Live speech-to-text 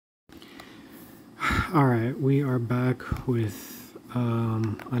Alright, we are back with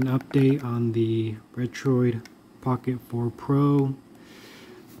an update on the Retroid Pocket 4 Pro,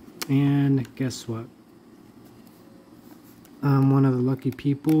 and guess what? I'm one of the lucky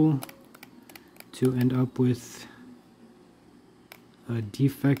people to end up with a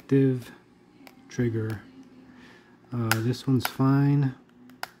defective trigger. This one's fine,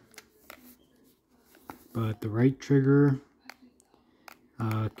 but the right trigger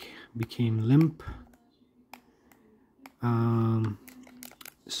became limp.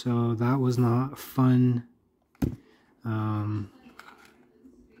 So that was not fun. I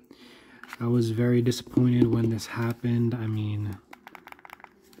was very disappointed when this happened. I mean,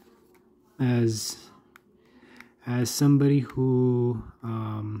 as somebody who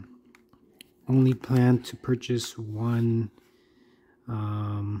only planned to purchase one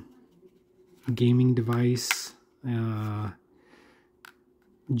gaming device,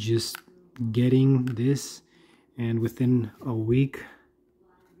 just getting this and within a week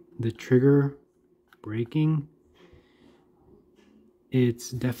the trigger breaking, it's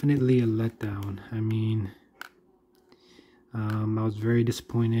definitely a letdown. I mean, I was very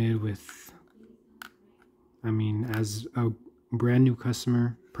disappointed with, as a brand new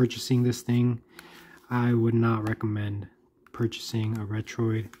customer purchasing this thing, I would not recommend purchasing a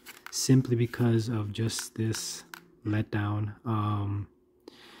Retroid simply because of just this letdown.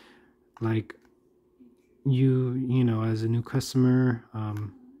 Like, you know, as a new customer,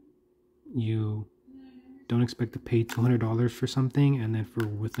 you don't expect to pay $200 for something, and then for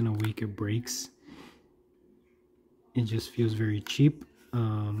within a week it breaks. It just feels very cheap.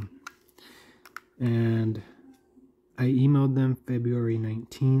 And I emailed them February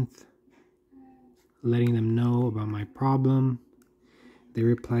 19th letting them know about my problem. They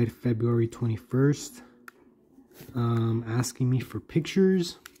replied February 21st asking me for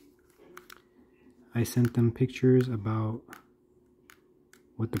pictures. I sent them pictures about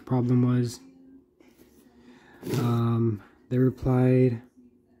what the problem was. They replied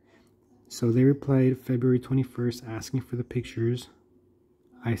February 21st asking for the pictures.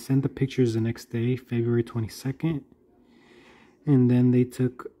 I sent the pictures the next day, February 22nd, and then they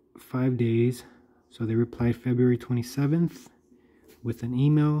took 5 days. So they replied February 27th with an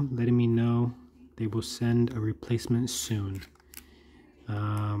email letting me know they will send a replacement soon.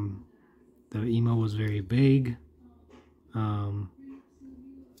 The email was very vague,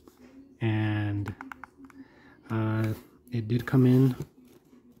 and it did come in.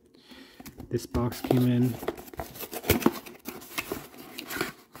 This box came in,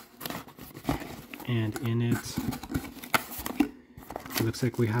 and in it looks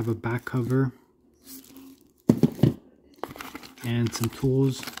like we have a back cover and some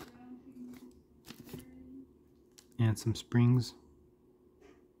tools and some springs.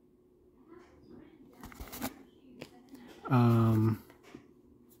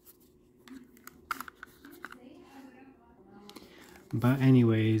 But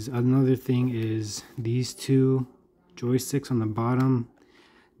anyways, another thing is these two joysticks on the bottom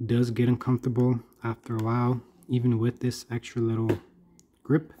does get uncomfortable after a while. Even with this extra little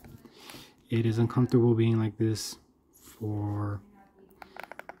grip, it is uncomfortable being like this for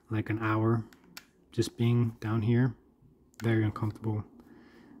like an hour, just being down here. Very uncomfortable.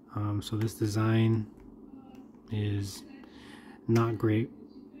 So this design is not great.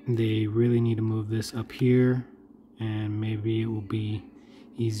 They really need to move this up here, and maybe it will be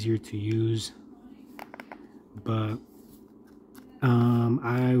easier to use. But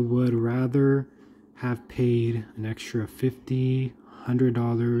I would rather have paid an extra $50,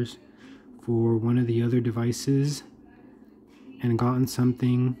 $100 for one of the other devices and gotten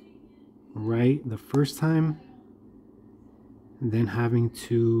something right the first time than having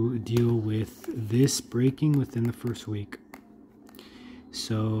to deal with this breaking within the first week.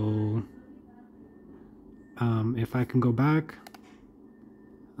 So if I can go back,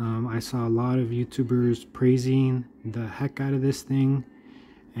 I saw a lot of YouTubers praising the heck out of this thing,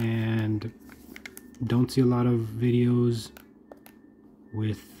 and don't see a lot of videos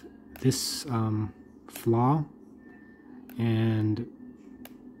with this flaw. And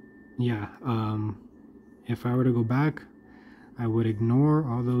yeah, if I were to go back, I would ignore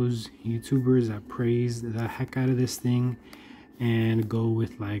all those YouTubers that praise the heck out of this thing and go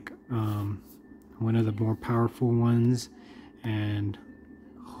with like one of the more powerful ones and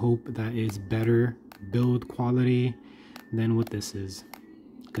hope that it's better build quality than what this is,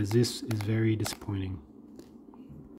 because this is very disappointing.